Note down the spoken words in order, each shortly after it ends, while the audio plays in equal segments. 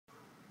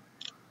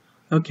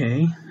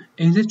Okay,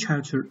 in this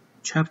chapter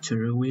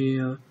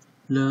we'll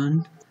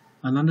learn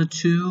another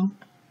two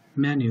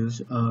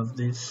menus of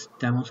this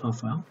demo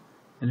software.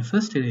 And the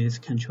first is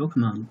control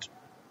command.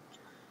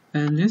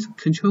 And this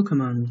control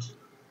command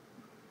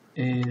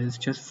is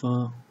just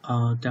for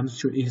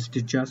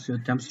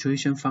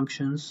demonstration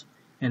functions,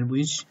 and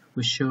which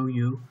will show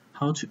you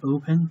how to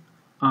open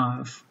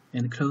rf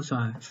and close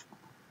rf.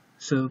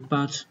 So,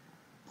 but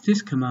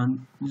this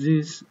command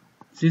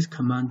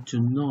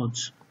do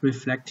not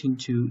reflect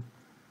into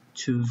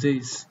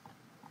these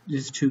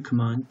two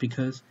commands,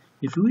 because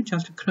if we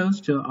just close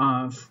the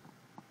rf,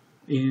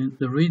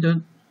 the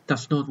reader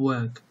does not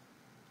work.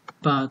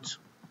 But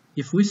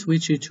if we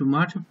switch it to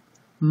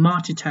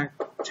multi-tag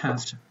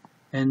test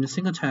and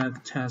single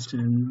tag test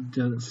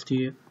and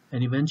still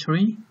and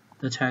eventually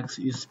the tags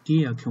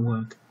still can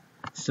work.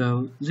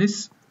 So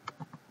these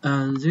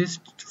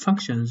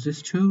functions,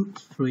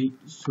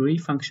 three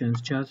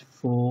functions just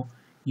for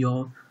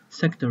your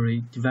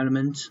secondary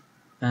development.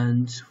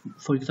 And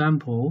for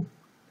example,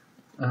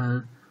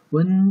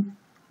 when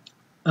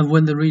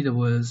the reader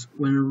was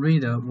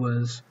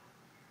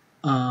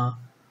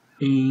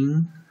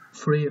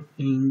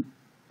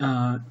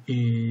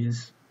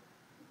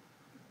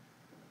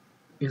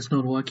is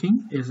not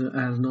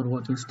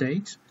working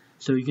state,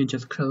 so you can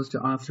just close the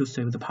rf to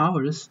save the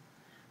powers.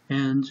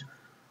 And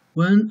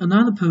when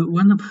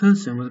a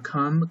person would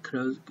come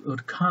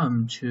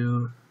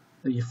to,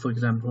 for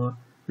example,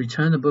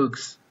 return the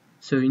books,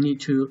 so you need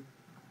to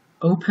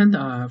open the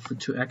rf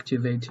to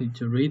activate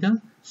the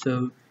reader.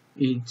 So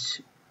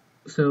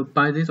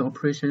by these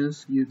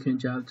operations you can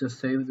just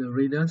save the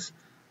readers,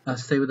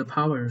 save the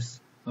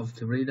powers of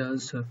the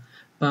readers.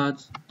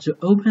 But to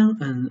open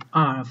an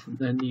rf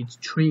that needs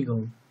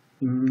trigger,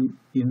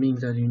 it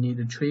means that you need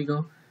to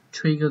trigger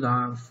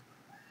the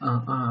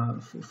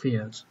rf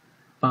field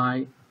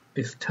by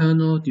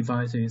external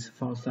devices,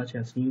 such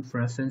as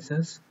infrared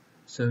sensors.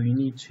 So you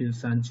need to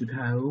send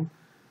GPIO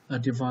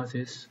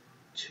devices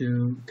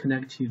to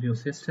connect to your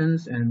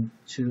systems and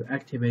to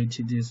activate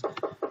this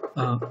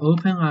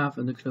open rf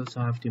and close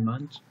rf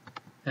demand.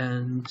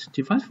 And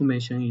device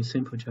information is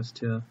simple,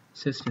 just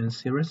system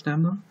series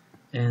number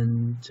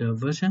and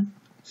version.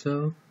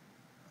 So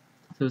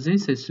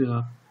this is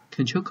a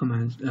control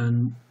command,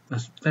 and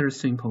very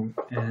simple,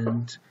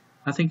 and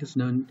I think it's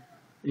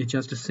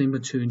just a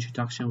simple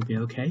introduction will be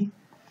okay.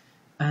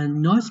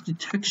 And noise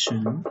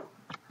detection.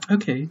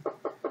 Okay,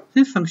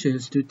 this function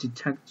is to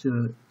detect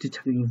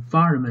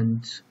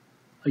environment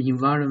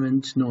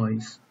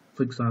noise.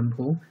 For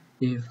example,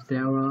 if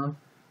there are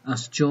a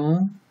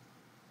strong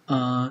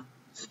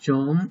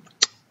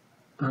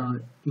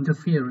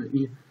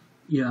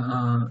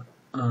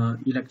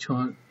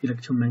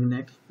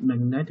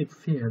electromagnetic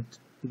field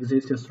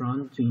exists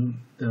surrounding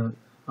the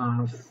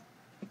RF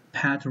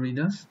pad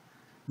readers,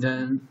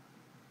 then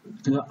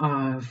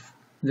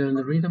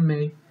the reader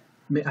may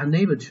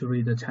unable to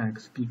read the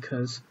text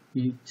because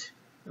it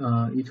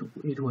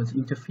was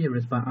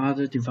interfered by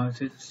other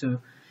devices.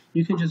 So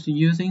you can just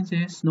using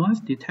this noise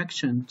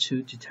detection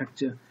to detect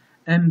the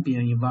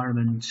ambient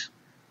environment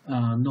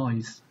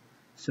noise.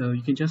 So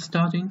you can just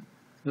starting.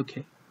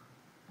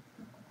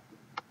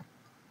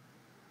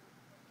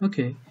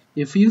 Okay,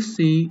 if you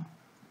see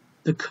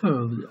the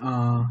curved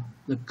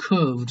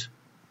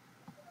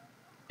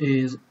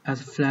is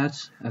as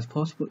flat as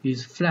possible,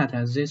 is flat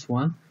as this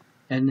one,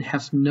 and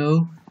has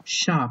no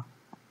sharp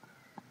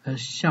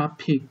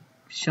peaks.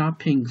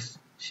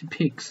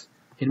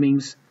 It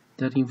means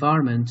that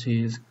environment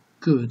is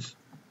good.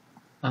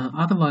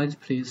 Otherwise,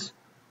 please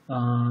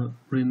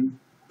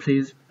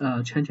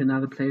change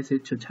another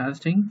places to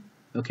testing.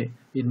 Okay,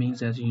 it means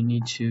that you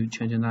need to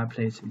change another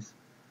places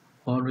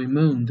or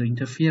remove the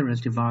interference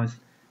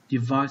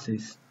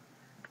devices.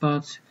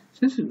 But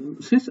since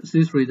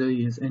this reader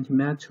is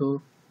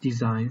anti-metal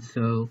design,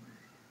 so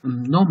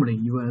normally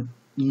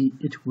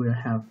it will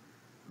have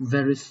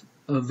very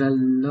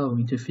low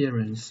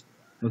interference.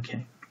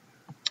 Okay,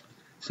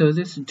 so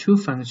these two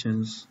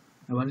functions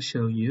I want to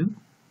show you.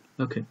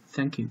 Okay,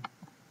 thank you.